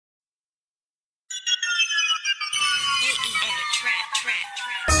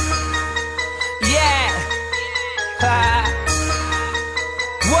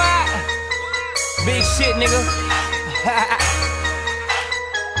shit, nigga.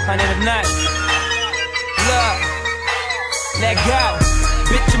 Honey of night. Look, let go.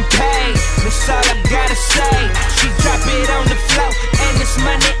 Bitch, I'm paid. That's all I gotta say. She drop it on the floor, and this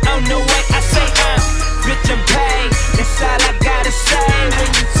money on the way. I say, bitch, I'm paid. That's all I gotta say. When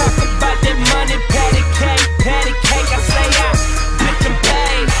you talk about that money, patty cake, I say, bitch, I'm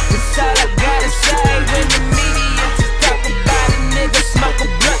paid. That's all I gotta say. When the media just talk about a nigga, smoke a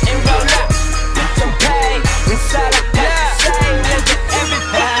blunt and roll up. Bitch, I'm paid. That's all I gotta say. Live it every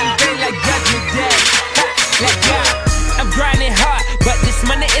fucking day like Judgment Day. Let go. I'm grinding hard, but this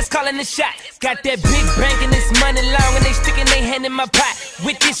money is calling the shot. Got that big bank and this money long, and they sticking their hand in my pot.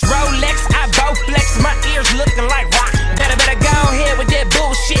 With this Rolex, I bow flex, my ears looking like rock. Better go ahead with that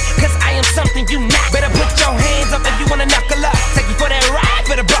bullshit, cause I am something you not. Better put your hands up if you wanna knuckle up. Take you for that ride,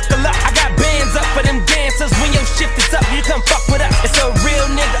 better buckle up. I got bands up for them dancers. When your shift is up, you come fuck with us. It's a real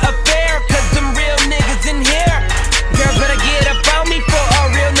nigga affair, cause them real niggas in here. Girl, better get up on me for a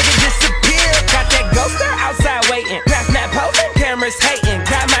real nigga disappear. Got that ghoster outside waiting, Snap posing, cameras hating.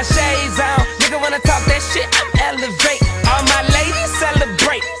 Got my shades on, nigga wanna talk that shit, I'm elevate. All my ladies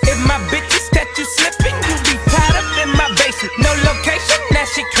celebrate. If my bitches catch you slipping, you be tied up in my basement. No location,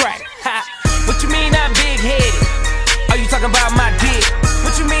 that shit crack. Ha. What you mean I'm big-headed? Oh, you talking about my dick?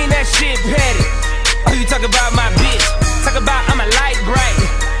 What you mean that shit petty? Oh, you talking about my bitch? Talk about I'm a light bright.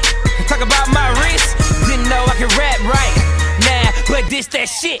 Talk about my wrist. Didn't know I could rap right. Nah, but this that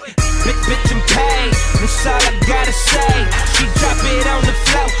shit. Bitch, I'm paid. That's all I gotta say. She drop it on the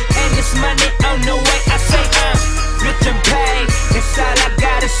floor, and this money on the way. I say, bitch, I'm paid. That's all I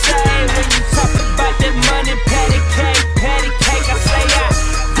gotta say. When you talk about that money, patty cake, I say,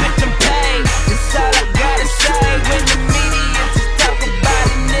 bitch, I'm paid. That's all I gotta say. When the media just talk about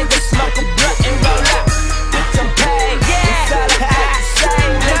a nigga, smoke a blunt and roll up. Bitch, I'm paid. That's all I gotta say.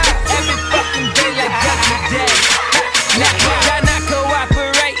 Live it every fucking day like Judgment Day. Y'all not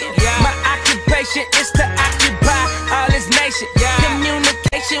cooperating. My occupation is to occupy all this nation.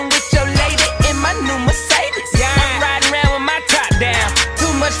 Communication with your lady in my new Mercedes. I'm riding around with my top down.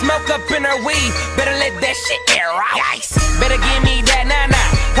 Too much smoke up in her weed. Better let that shit air out. Better give me that nah.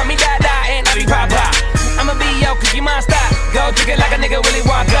 Call me Dada and I be Papa. I'ma be your cookie monster. Go drink it like a nigga Willy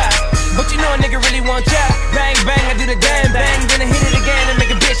Wonka. But you know a nigga really want ya. Bang bang, I do the damn thing. Then I hit it again and make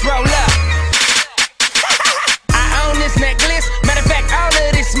a bitch roll up. This necklace, matter of fact, all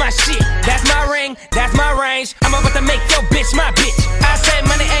of this my shit. That's my ring, that's my range. I'm about to make your bitch my bitch. I say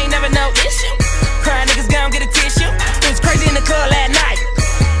money ain't never no issue. Crying niggas gon' get a tissue. It was crazy in the club at night,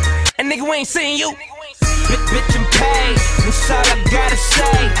 and nigga we ain't seen you. Bitch, I'm paid. That's all I gotta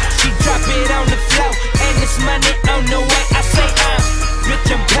say. She drop it on the floor, and this money on the way. I say, bitch,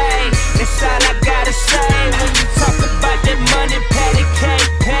 I'm paid. That's all I gotta say. When you talk about that money, patty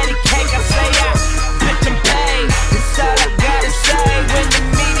cake, I say, bitch, I'm paid. That's all I gotta say. When the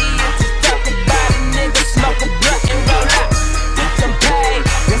media just talk about a nigga, smoke a blunt and roll up. Bitch, I'm paid.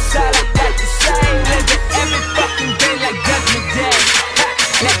 That's all I got to say. Live it every fucking day like Judgment Day.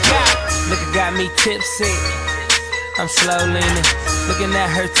 Let go. Look, it got me tipsy. I'm slow leaning, looking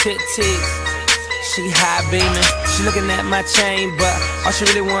at her titties. She high beaming. She looking at my chain, but all she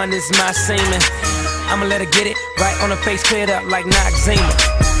really want is my semen. I'ma let her get it right on her face, cleared up like Noxzema.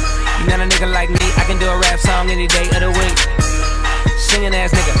 You not a nigga like me, I can do a rap song any day of the week. Singing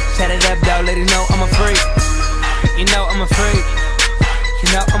ass nigga, chat it up, dog, ladies know I'm a freak. You know I'm a freak. You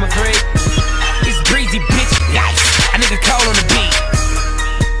know I'm a freak.